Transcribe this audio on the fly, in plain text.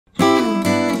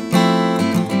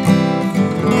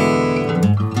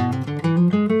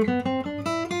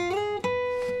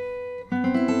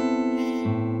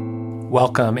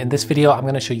Welcome. In this video, I'm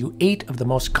going to show you 8 of the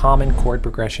most common chord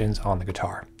progressions on the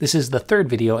guitar. This is the third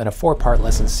video in a 4-part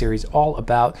lesson series all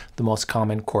about the most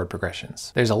common chord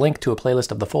progressions. There's a link to a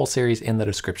playlist of the full series in the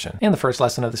description. In the first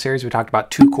lesson of the series, we talked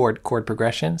about 2-chord chord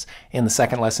progressions. In the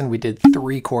second lesson, we did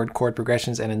 3-chord chord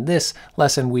progressions. And in this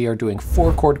lesson, we are doing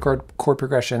 4-chord chord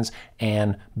progressions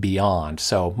and beyond.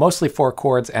 So mostly 4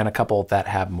 chords and a couple that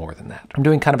have more than that. I'm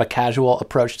doing kind of a casual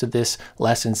approach to this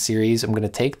lesson series. I'm going to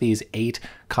take these 8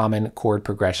 common chord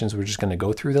progressions. We're just going to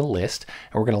go through the list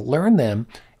and we're going to learn them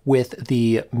with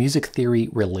the music theory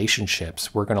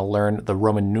relationships. We're going to learn the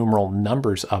Roman numeral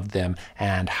numbers of them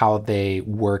and how they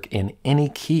work in any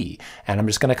key. And I'm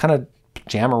just going to kind of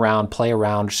jam around, play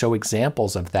around, show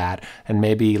examples of that, and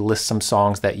maybe list some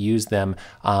songs that use them.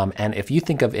 And if you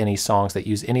think of any songs that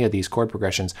use any of these chord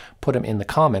progressions, put them in the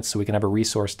comments so we can have a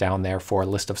resource down there for a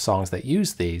list of songs that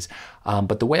use these.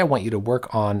 But the way I want you to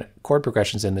work on chord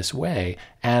progressions in this way,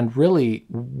 and really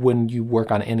when you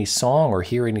work on any song or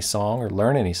hear any song or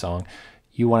learn any song,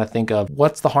 you want to think of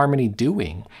what's the harmony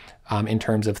doing in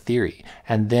terms of theory.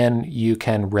 And then you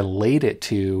can relate it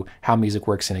to how music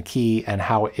works in a key and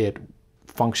how it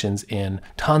functions in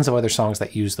tons of other songs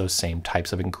that use those same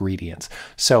types of ingredients.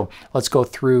 So let's go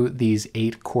through these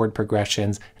 8 chord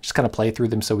progressions, just kind of play through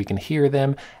them so we can hear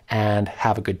them and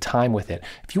have a good time with it.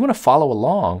 If you want to follow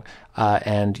along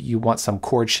and you want some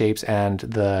chord shapes and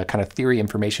the kind of theory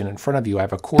information in front of you, I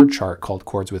have a chord chart called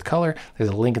Chords with Color. There's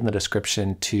a link in the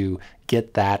description to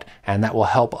get that, and that will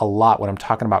help a lot when I'm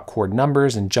talking about chord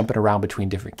numbers and jumping around between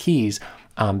different keys.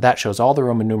 That shows all the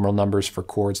Roman numeral numbers for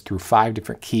chords through 5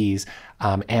 different keys,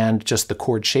 and just the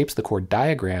chord shapes, the chord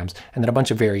diagrams, and then a bunch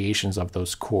of variations of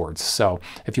those chords. So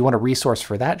if you want a resource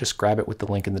for that, just grab it with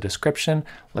the link in the description.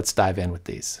 Let's dive in with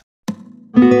these.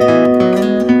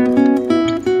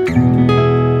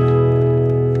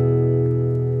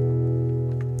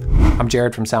 I'm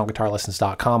Jared from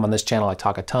SoundGuitarLessons.com. On this channel, I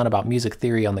talk a ton about music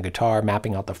theory on the guitar,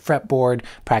 mapping out the fretboard,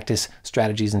 practice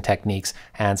strategies and techniques,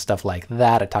 and stuff like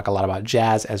that. I talk a lot about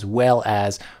jazz as well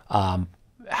as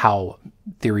how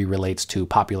theory relates to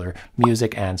popular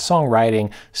music and songwriting.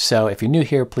 So if you're new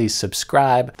here, please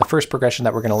subscribe. The first progression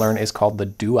that we're going to learn is called the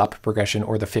doo-wop progression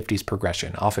or the 50s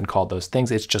progression, often called those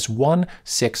things. It's just 1,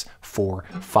 6, 4,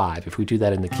 5. If we do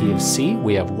that in the key of C,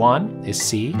 we have 1 is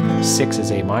C, 6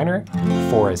 is A minor,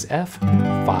 4 is F,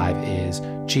 5 is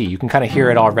G. You can kind of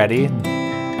hear it already.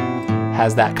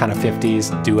 Has that kind of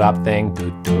 50s doo-wop thing.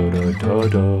 Do, do, do, do,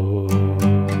 do,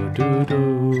 do,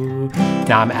 do.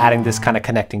 Now I'm adding this kind of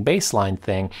connecting bass line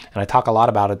thing, and I talk a lot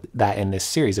about that in this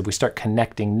series. If we start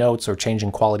connecting notes or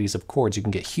changing qualities of chords, you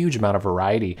can get a huge amount of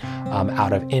variety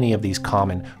out of any of these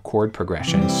common chord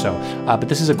progressions. So, but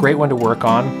this is a great one to work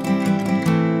on.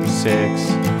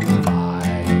 6,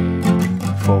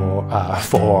 5,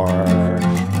 4,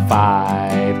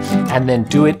 5, and then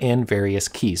do it in various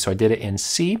keys. So I did it in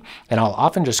C, and I'll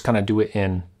often just kind of do it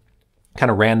in kind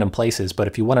of random places, but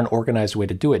if you want an organized way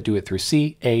to do it through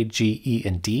C, A, G, E,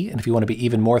 and D. And if you want to be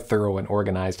even more thorough and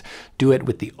organized, do it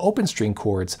with the open string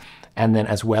chords and then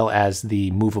as well as the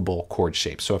movable chord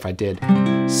shapes. So if I did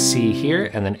C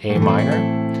here and then A minor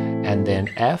and then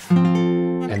F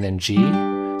and then G,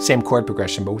 same chord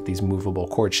progression but with these movable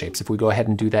chord shapes. If we go ahead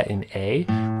and do that in A,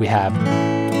 we have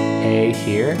A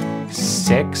here,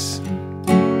 6,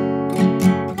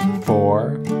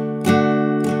 4,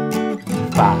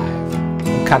 5.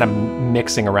 Kind of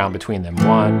mixing around between them.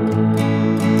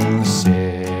 1,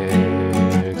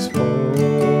 6,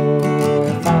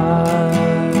 4,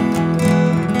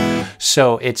 5.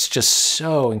 So it's just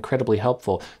so incredibly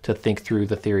helpful to think through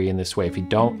the theory in this way. If you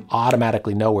don't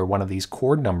automatically know where one of these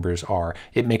chord numbers are,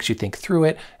 it makes you think through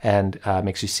it and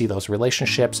makes you see those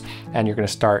relationships, and you're going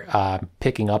to start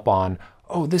picking up on,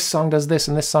 oh, this song does this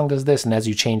and this song does this. And as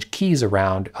you change keys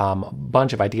around, a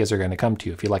bunch of ideas are going to come to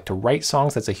you. If you like to write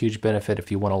songs, that's a huge benefit.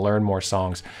 If you want to learn more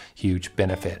songs, huge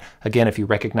benefit. Again, if you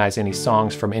recognize any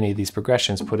songs from any of these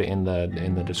progressions, put it in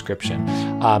the description.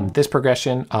 This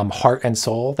progression, Heart and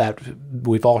Soul, that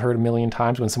we've all heard a million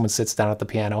times when someone sits down at the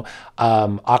piano.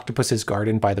 Octopus's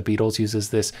Garden by the Beatles uses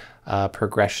this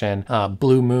progression.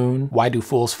 Blue Moon, Why Do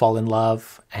Fools Fall in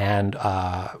Love, and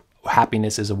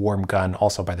Happiness is a Warm Gun,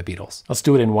 also by the Beatles. Let's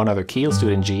do it in one other key. Let's do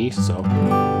it in G. So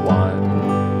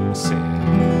 1, 6,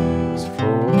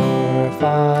 4,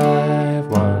 5,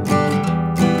 1.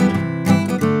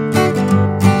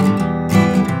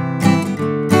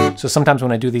 So sometimes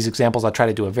when I do these examples, I'll try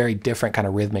to do a very different kind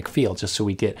of rhythmic feel just so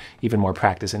we get even more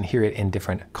practice and hear it in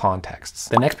different contexts.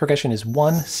 The next progression is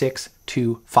 1, 6,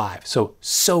 2, 5. So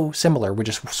similar. We're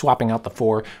just swapping out the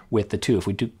 4 with the 2. If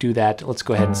we do that, let's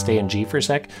go ahead and stay in G for a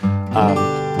sec.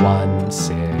 1,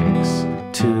 6,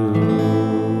 2,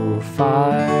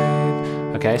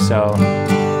 5. Okay, so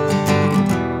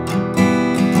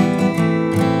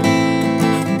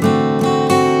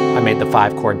I made the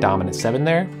 5-chord dominant 7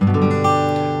 there.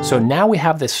 So now we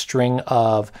have this string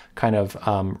of kind of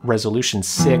resolution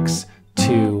 6,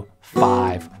 2,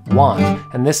 5, 1.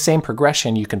 And this same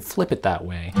progression, you can flip it that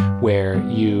way, where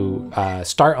you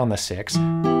start on the 6, 6,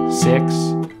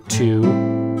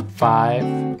 2,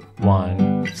 5,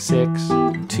 1, 6,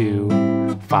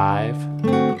 2, 5,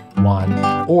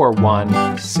 1, or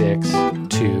 1, 6,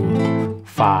 2,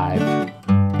 5.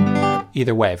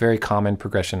 Either way, very common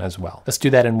progression as well. Let's do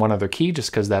that in one other key,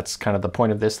 just because that's kind of the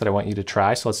point of this that I want you to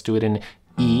try. So let's do it in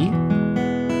E.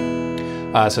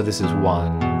 So this is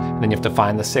 1. And then you have to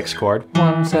find the 6 chord.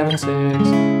 1, 7, 6.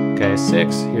 Okay,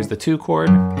 6. Here's the 2 chord.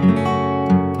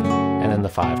 And then the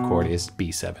 5 chord is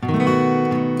B7.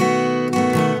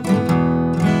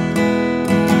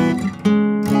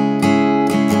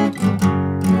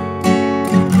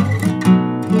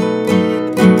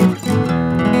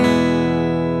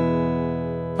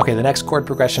 Okay, the next chord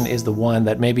progression is the one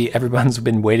that maybe everyone's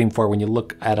been waiting for when you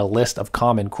look at a list of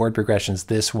common chord progressions.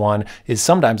 This one is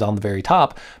sometimes on the very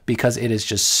top because it is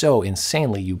just so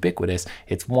insanely ubiquitous.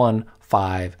 It's 1,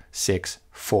 5, 6,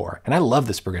 4. And I love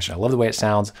this progression. I love the way it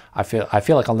sounds. I feel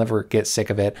like I'll never get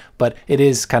sick of it, but it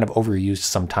is kind of overused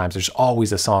sometimes. There's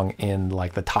always a song in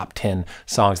like the top 10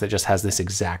 songs that just has this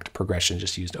exact progression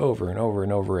just used over and over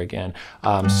and over again.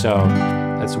 So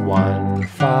that's 1,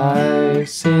 5,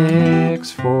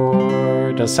 6, 4.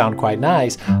 It does sound quite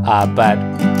nice, but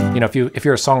you know, if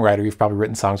you're a songwriter, you've probably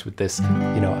written songs with this,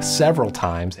 you know, several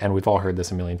times, and we've all heard this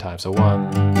a million times. So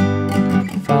 1,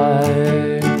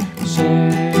 5,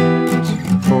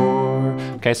 6, 4.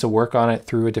 Okay, so work on it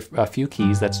through a few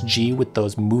keys. That's G with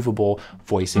those movable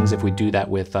voicings. If we do that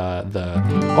with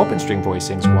the open string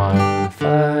voicings, 1,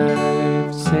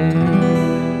 5,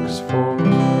 6,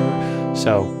 4.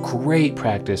 So great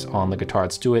practice on the guitar.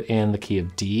 Let's do it in the key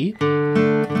of D.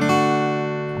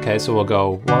 Okay, so we'll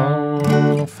go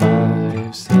 1,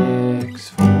 5, 6,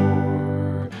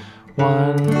 4,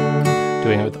 1.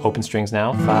 Doing it with open strings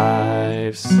now.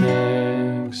 5,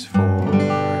 6, 4.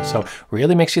 So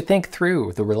really makes you think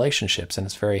through the relationships, and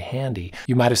it's very handy.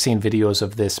 You might have seen videos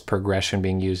of this progression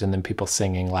being used and then people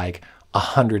singing like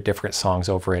 100 different songs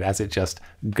over it as it just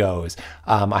goes.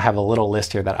 I have a little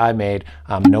list here that I made.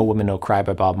 No Woman, No Cry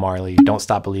by Bob Marley, Don't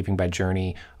Stop Believing by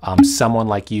Journey, Someone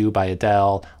Like You by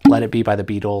Adele, Let It Be by the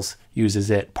Beatles, uses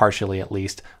it partially at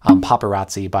least,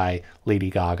 Paparazzi by Lady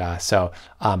Gaga. So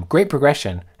great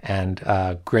progression and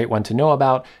great one to know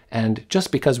about. And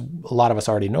just because a lot of us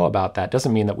already know about that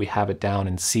doesn't mean that we have it down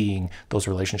and seeing those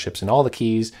relationships in all the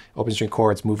keys, open string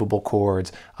chords, movable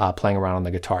chords, playing around on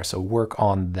the guitar. So work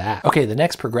on that. Okay, the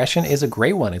next progression is a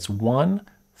great one. It's 1,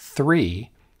 3,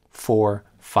 4,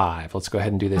 5. Let's go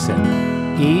ahead and do this in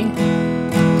E,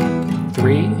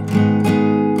 3,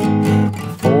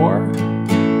 4,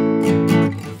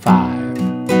 5.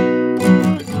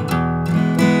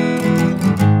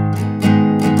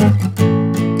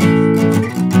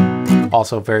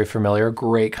 Also very familiar,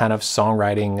 great kind of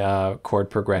songwriting chord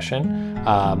progression.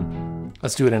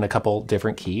 Let's do it in a couple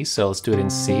different keys. So let's do it in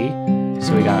C.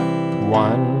 So we got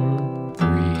 1, 3,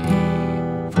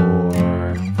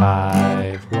 4,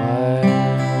 5, 1,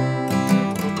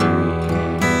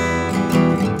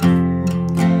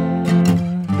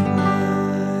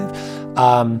 3,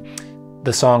 5.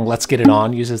 The song Let's Get It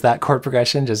On uses that chord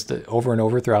progression just over and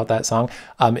over throughout that song.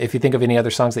 If you think of any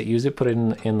other songs that use it, put it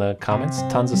in the comments.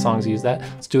 Tons of songs use that.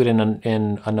 Let's do it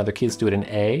in another key. Let's do it in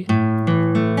A.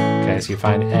 Okay, so you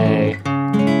find A,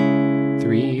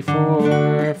 3,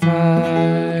 4,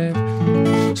 5.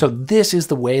 So this is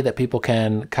the way that people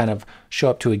can kind of show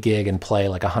up to a gig and play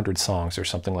like 100 songs or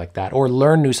something like that, or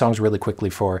learn new songs really quickly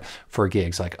for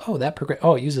gigs. Like, oh,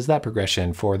 it uses that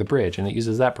progression for the bridge, and it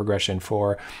uses that progression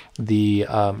for the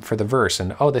verse,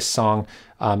 and oh, this song,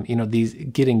 you know,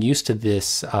 getting used to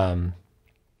this.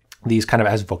 These kind of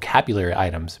as vocabulary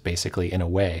items, basically, in a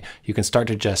way. You can start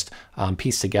to just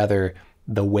piece together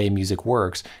the way music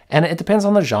works. And it depends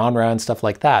on the genre and stuff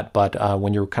like that. But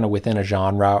when you're kind of within a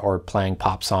genre or playing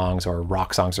pop songs or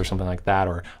rock songs or something like that,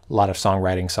 or a lot of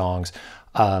songwriting songs,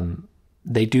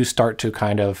 they do start to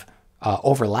kind of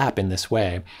overlap in this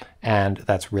way. And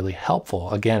that's really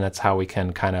helpful. Again, that's how we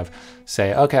can kind of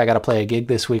say, okay, I got to play a gig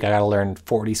this week. I got to learn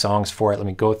 40 songs for it. Let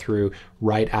me go through,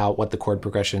 write out what the chord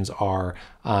progressions are.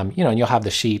 You know, and you'll have the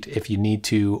sheet if you need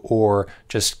to, or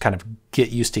just kind of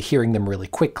get used to hearing them really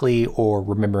quickly or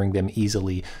remembering them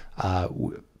easily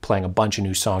playing a bunch of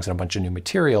new songs and a bunch of new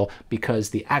material,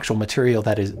 because the actual material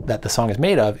that the song is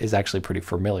made of is actually pretty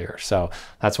familiar. So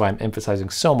that's why I'm emphasizing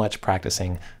so much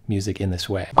practicing music in this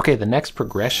way. Okay, the next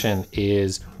progression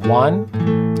is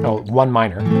 1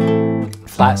 minor,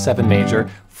 flat 7 major,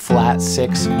 flat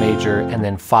 6 major, and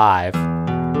then 5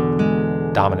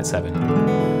 dominant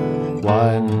 7.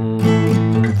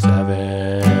 1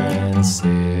 7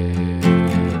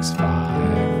 6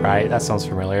 5. Right? That sounds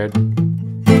familiar.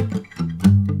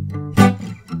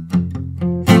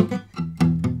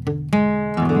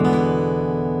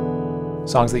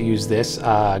 Songs that use this,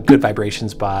 Good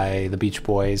Vibrations by the Beach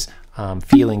Boys,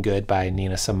 Feeling Good by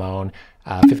Nina Simone,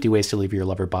 50 Ways to Leave Your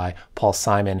Lover by Paul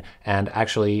Simon, and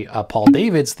actually Paul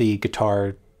David's the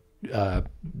guitar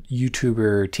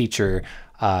YouTuber, teacher,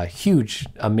 huge,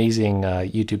 amazing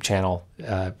YouTube channel.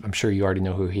 I'm sure you already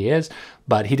know who he is,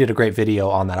 but he did a great video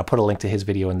on that. I'll put a link to his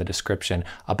video in the description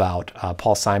about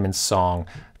Paul Simon's song,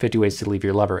 50 Ways to Leave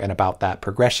Your Lover, and about that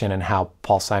progression and how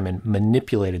Paul Simon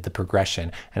manipulated the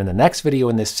progression. And in the next video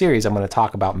in this series, I'm going to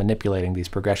talk about manipulating these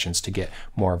progressions to get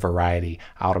more variety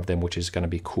out of them, which is going to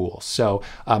be cool. So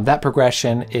that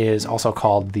progression is also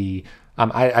called the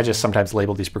I just sometimes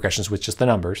label these progressions with just the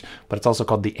numbers, but it's also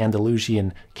called the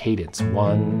Andalusian cadence.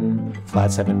 1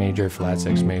 flat 7 major, flat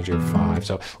 6 major, 5.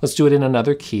 So let's do it in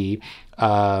another key.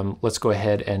 Let's go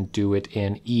ahead and do it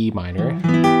in E minor.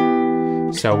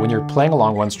 So when you're playing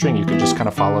along one string, you can just kind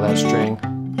of follow that string,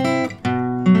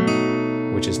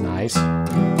 which is nice.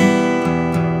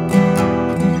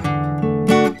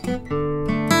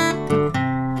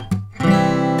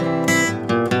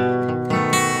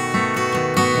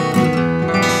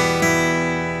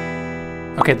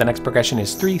 Okay, the next progression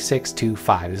is 3 6 2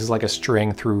 5. This is like a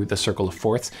string through the circle of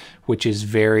fourths, which is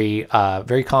very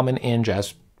common in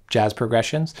jazz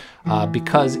progressions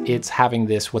because it's having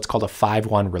this what's called a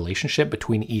 5-1 relationship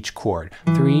between each chord.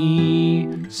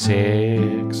 3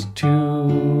 6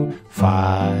 2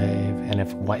 5, and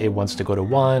if it wants to go to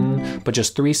 1, but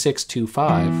just 3 6 2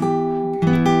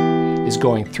 5 is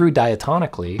going through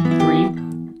diatonically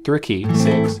 3 through a key,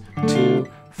 6 2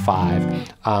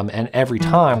 5, and every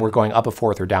time we're going up a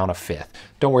fourth or down a fifth.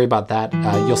 Don't worry about that.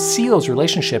 You'll see those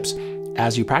relationships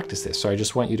as you practice this, so I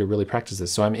just want you to really practice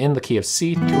this. So I'm in the key of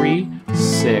C, 3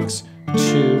 6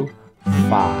 2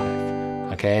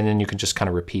 5. Okay, and then you can just kind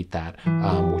of repeat that,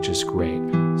 which is great.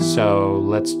 So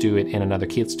let's do it in another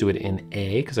key. Let's do it in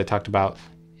A, because I talked about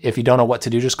if you don't know what to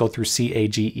do, just go through C, A,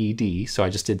 G, E, D. So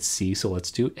I just did C, so let's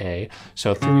do A.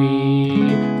 So 3,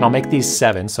 and I'll make these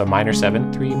 7. So minor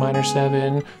 7, 3 minor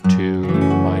 7, 2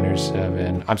 minor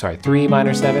 7. I'm sorry, 3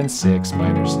 minor 7, 6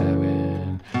 minor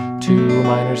 7, 2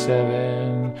 minor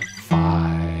 7,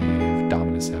 5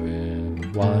 dominant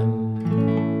 7, 1.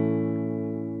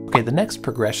 Okay, the next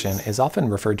progression is often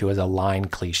referred to as a line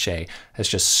cliche. It's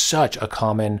just such a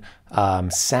common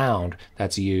sound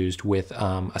that's used with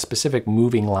a specific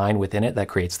moving line within it that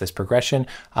creates this progression.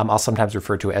 I'll sometimes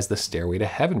refer to it as the Stairway to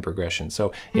Heaven progression.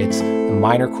 So it's a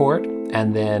minor chord,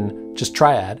 and then just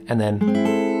triad, and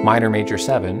then minor major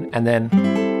 7, and then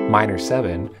minor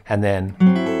 7, and then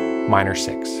minor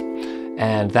 6.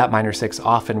 And that minor 6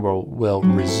 often will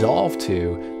resolve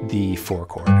to the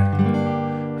 4-chord.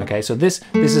 Okay, so this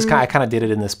is I kind of did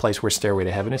it in this place where Stairway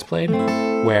to Heaven is played,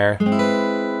 where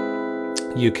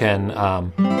you can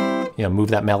move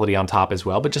that melody on top as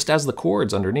well, but just as the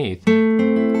chords underneath.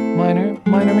 Minor,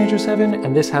 minor major 7,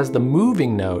 and this has the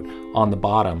moving note on the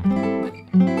bottom.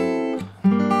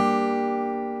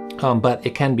 But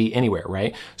it can be anywhere,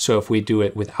 right? So if we do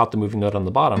it without the moving note on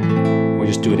the bottom, we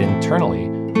just do it internally.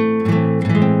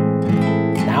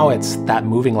 Now it's that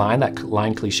moving line, that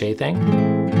line cliche thing,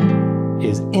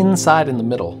 is inside in the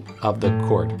middle of the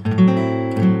chord.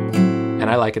 And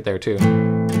I like it there too.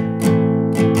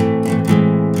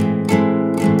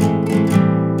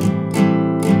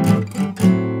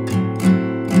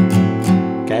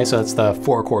 Okay, so it's the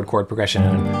 4-chord chord progression,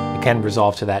 and it can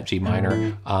resolve to that G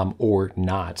minor or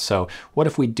not. So what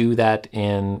if we do that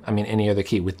in, any other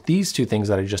key? With these two things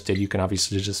that I just did, you can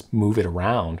obviously just move it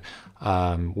around,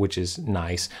 which is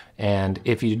nice. And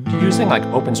if you're using like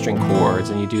open string chords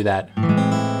and you do that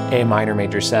A minor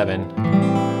major 7,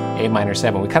 A minor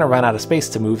 7, we kind of run out of space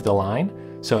to move the line.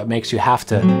 So it makes you have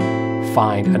to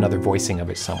find another voicing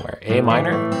of it somewhere. A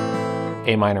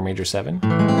minor major 7,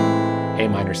 A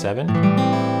minor 7,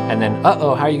 and then,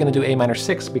 how are you going to do A minor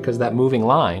 6? Because that moving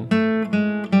line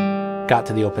got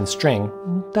to the open string.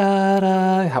 Where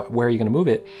are you going to move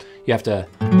it? You have to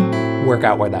work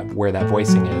out where that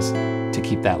voicing is to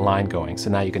keep that line going. So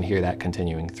now you can hear that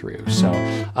continuing through. So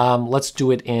let's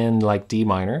do it in like D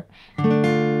minor.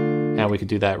 And we could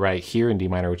do that right here in D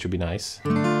minor, which would be nice.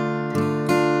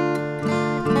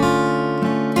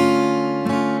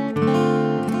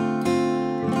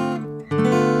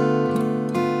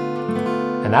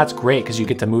 And that's great because you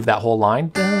get to move that whole line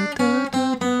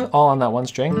all on that one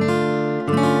string.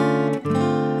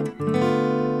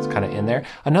 It's kind of in there.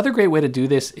 Another great way to do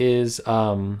this is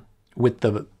with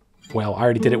the, well, I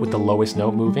already did it with the lowest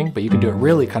note moving, but you can do it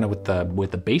really kind of with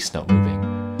the bass note moving.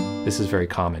 This is very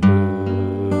common.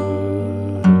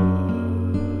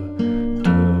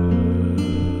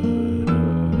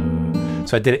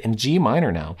 So I did it in G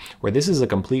minor now, where this is a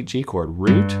complete G chord.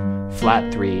 Root,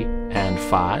 flat 3, and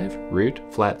 5. Root,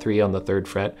 flat 3 on the 3rd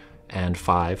fret, and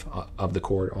 5 of the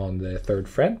chord on the 3rd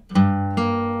fret.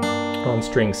 On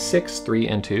string 6, 3,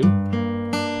 and 2.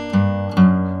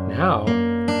 Now,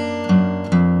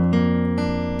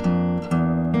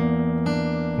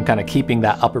 I'm kind of keeping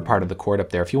that upper part of the chord up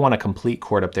there. If you want a complete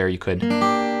chord up there, you could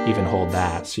even hold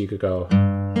that. So you could go.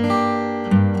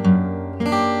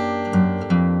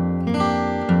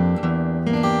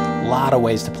 A lot of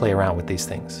ways to play around with these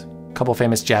things. A couple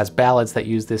famous jazz ballads that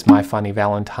use this, My Funny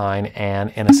Valentine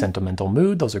and In a Sentimental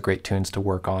Mood. Those are great tunes to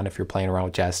work on if you're playing around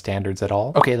with jazz standards at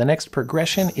all. Okay, the next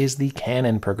progression is the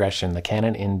canon progression, the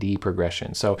canon in D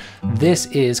progression. So this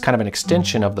is kind of an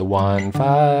extension of the 1,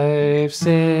 5,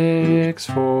 6,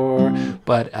 4,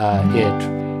 but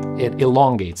it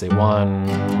elongates it.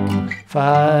 1,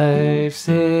 5,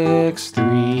 6,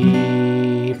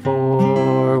 3,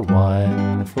 4,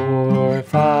 1, 4,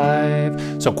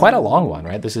 5. So quite a long one,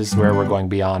 right? This is where we're going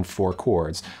beyond 4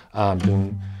 chords.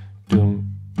 Doom, doom,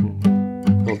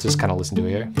 doom. We'll just kind of listen to it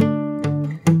here.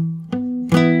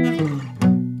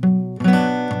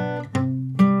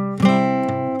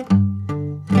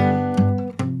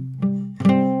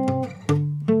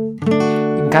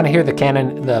 Kind of hear the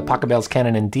canon, the Pachelbel's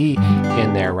canon in D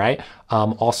in there, right?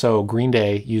 Also, Green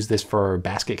Day used this for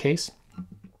Basket Case.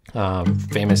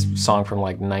 Famous song from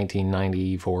like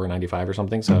 1994 or 95 or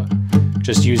something. So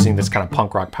just using this kind of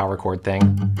punk rock power chord thing.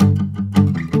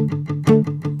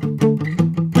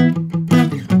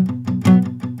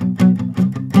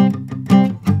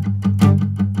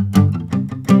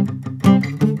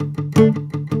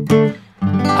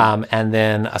 And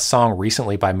then a song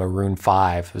recently by Maroon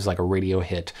 5, it was like a radio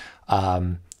hit,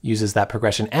 uses that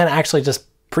progression and actually just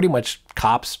pretty much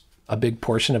cops a big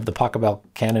portion of the Pachelbel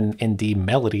canon in D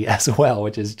melody as well,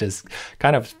 which is just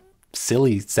kind of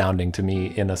silly sounding to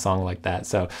me in a song like that.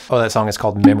 So, that song is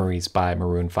called Memories by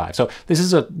Maroon 5. So this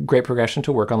is a great progression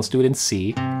to work on. Let's do it in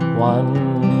C.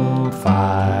 1,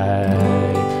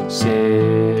 5,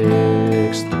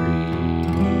 6,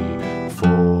 3,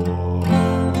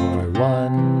 4,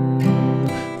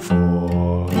 1,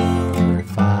 4,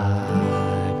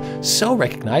 5. So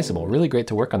recognizable, really great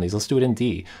to work on these. Let's do it in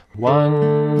D.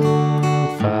 1,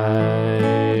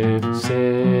 5,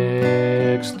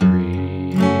 6,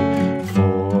 3,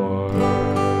 4,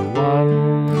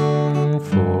 1,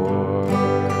 4,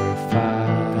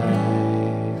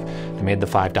 5. I made the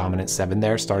 5 dominant 7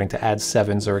 there, starting to add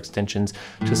 7s or extensions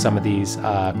to some of these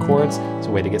chords. It's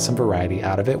a way to get some variety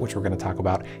out of it, which we're going to talk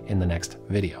about in the next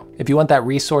video. If you want that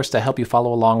resource to help you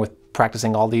follow along with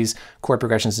practicing all these chord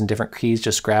progressions in different keys,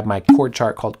 just grab my chord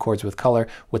chart called Chords with Color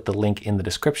with the link in the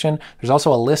description. There's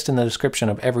also a list in the description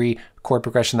of every chord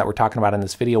progression that we're talking about in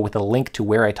this video with a link to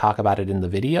where I talk about it in the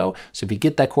video. So if you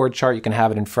get that chord chart, you can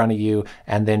have it in front of you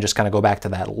and then just kind of go back to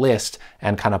that list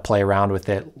and kind of play around with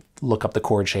it, look up the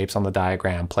chord shapes on the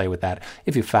diagram, play with that.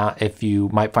 If you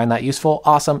might find that useful,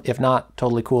 awesome. If not,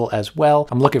 totally cool as well.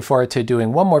 I'm looking forward to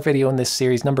doing one more video in this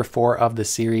series, number 4 of the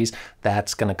series.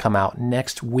 That's going to come out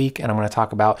next week, and I'm going to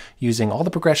talk about using all the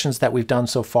progressions that we've done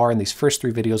so far in these first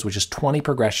 3 videos, which is 20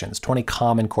 progressions, 20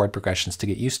 common chord progressions to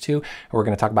get used to. And we're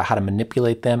going to talk about how to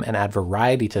manipulate them and add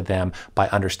variety to them by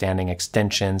understanding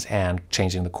extensions and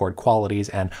changing the chord qualities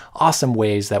and awesome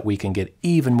ways that we can get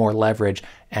even more leverage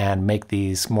and make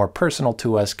these more personal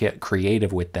to us, get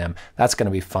creative with them. That's going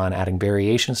to be fun, adding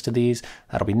variations to these.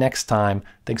 That'll be next time.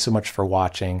 Thanks so much for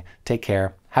watching. Take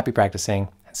care, happy practicing,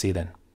 and see you then.